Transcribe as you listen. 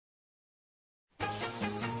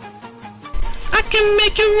can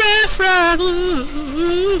make you raft rock.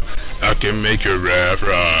 Ooh. I can make you raft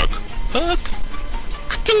rock. Hook.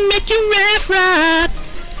 I can make you raft rock.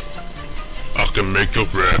 I can make you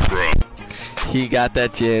raft rock. He got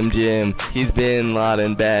that Jim. He's been loud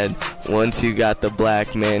and bad. Once you got the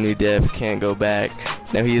black man who deaf can't go back.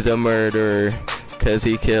 Now he's a murderer, cause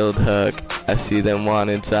he killed Huck. I see them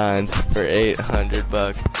wanted signs for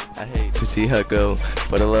 $800. I hate to see Huck go,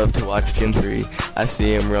 but I love to watch Jim free. I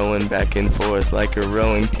see him rowing back and forth like a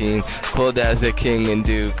rowing team. Cold as a king and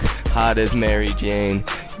duke, hot as Mary Jane.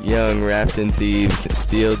 Young rafting thieves,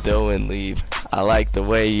 steal dough and leave. I like the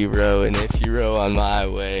way you row, and if you row on my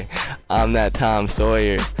way, I'm that Tom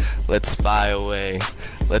Sawyer. Let's spy away.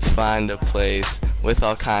 Let's find a place with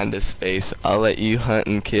all kind of space. I'll let you hunt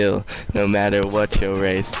and kill, no matter what your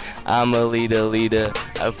race. I'm a leader,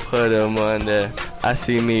 I put 'em under. I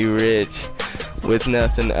see me rich, with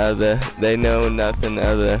nothing other. They know nothing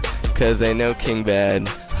other, cause they know King Bad.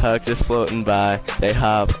 Huck just floating by, they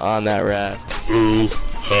hop on that raft. Ooh,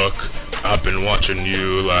 Huck, I've been watching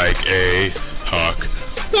you like a hawk.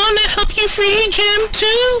 Wanna help you free Jim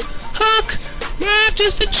too, Huck?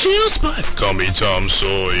 Rafters the chill spot. Call me Tom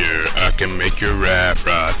Sawyer, I can make your raft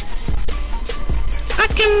rock. I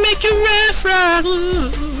can make your raft rock.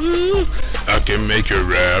 Ooh. I can make your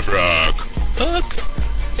raft rock. Huck.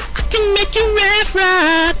 I can make your raft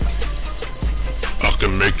rock. I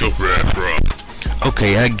can make your raft rock.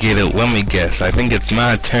 Okay, I get it. Let me guess. I think it's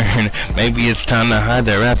my turn. Maybe it's time to hide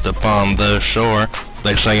the raft upon the shore.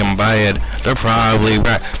 They say I'm bad. They're probably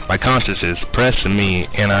right. My conscience is pressing me,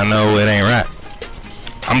 and I know it ain't right.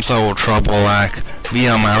 I'm so trouble-like. Be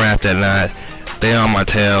on my raft at night. They on my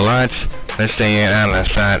tail lights. They're staying out of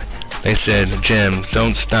sight. They said, Jim,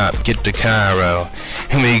 don't stop. Get to Cairo.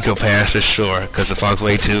 And we go past the shore, cause the fog's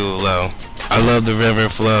way too low. I love the river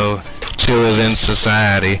flow. Chiller than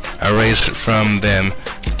society. I race from them,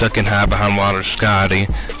 ducking high behind water Scotty.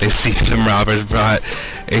 They see them robbers brought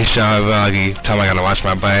a shot buggy. Tell me I gotta watch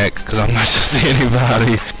my back, cause I'm not just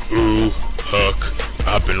anybody. Ooh, Huck,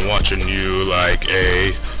 I've been watching you like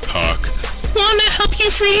a hawk. Wanna help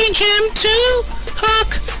you free Jim too,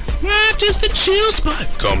 Huck? Rafters the chill spot.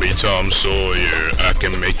 Call me Tom Sawyer, I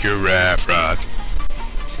can make your raft rock.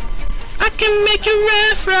 I can make your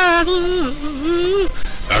raft rock. Ooh.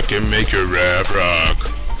 I can make your raft rock.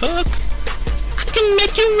 Huck. I can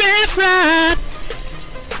make your raft rock.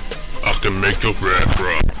 I can make your raft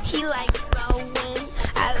rock. He like blowing,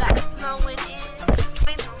 I like flowing in.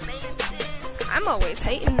 Twins romancing, I'm always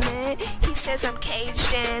hating it. He says I'm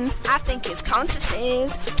caged in, I think his conscience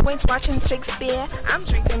is. Twins watching Shakespeare, I'm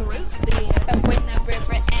drinking root beer. But when the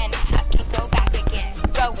river ends, Huck can go back again.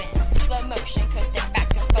 Rowing, slow motion, coasting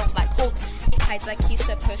back and forth like hold. He hides like he's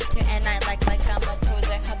supposed to, and I like I'm a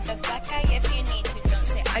poser. Help the black guy if you need to. Don't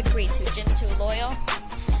say agree to. Jim's too loyal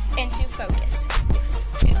and too focused.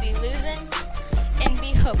 To be losing and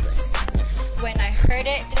be hopeless. When I heard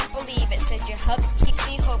it, didn't believe it. Said your help keeps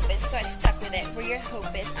me hoping, so I stuck with it. Where your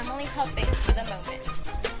hope is, I'm only helping for the moment.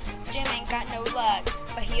 Jim ain't got no luck,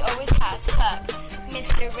 but he always has Huck.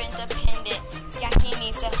 Mr. Independent, yeah, he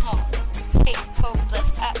needs a home. Hey,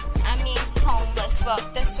 hopeless, I mean homeless. Well,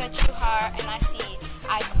 this what you are, and I see,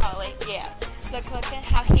 I call it, yeah. Look at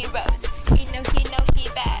how he rose. He know he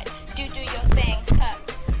bad. Do your thing, Huck.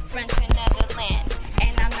 Run to another land,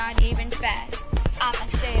 and I'm not even fast. I'ma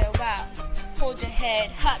stay a while. Hold your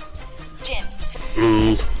head, Huck. Jim's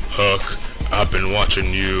Ooh, Huck, I've been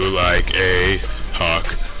watching you like a hawk.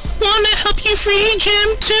 Wanna help you free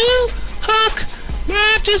Jim too, Huck?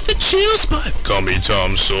 Rafters the chill spot. Call me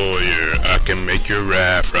Tom Sawyer, I can make your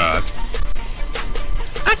raft rock.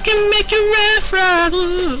 I can make your raft rock.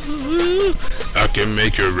 Ooh. I can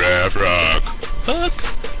make your raft rock. Huck.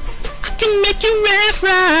 I can make your raft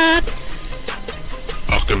rock.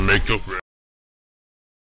 I can make your raft.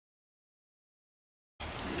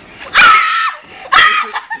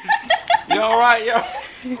 You alright, yo?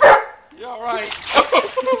 You alright?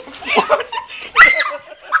 What?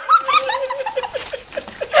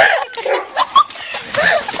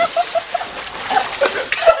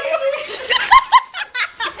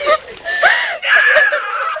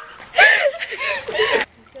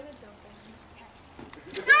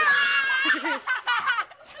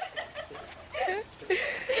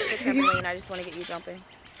 Trampoline, I just want to get you jumping.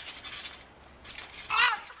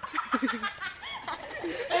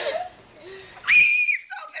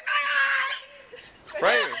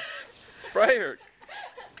 Prayer. Prayer.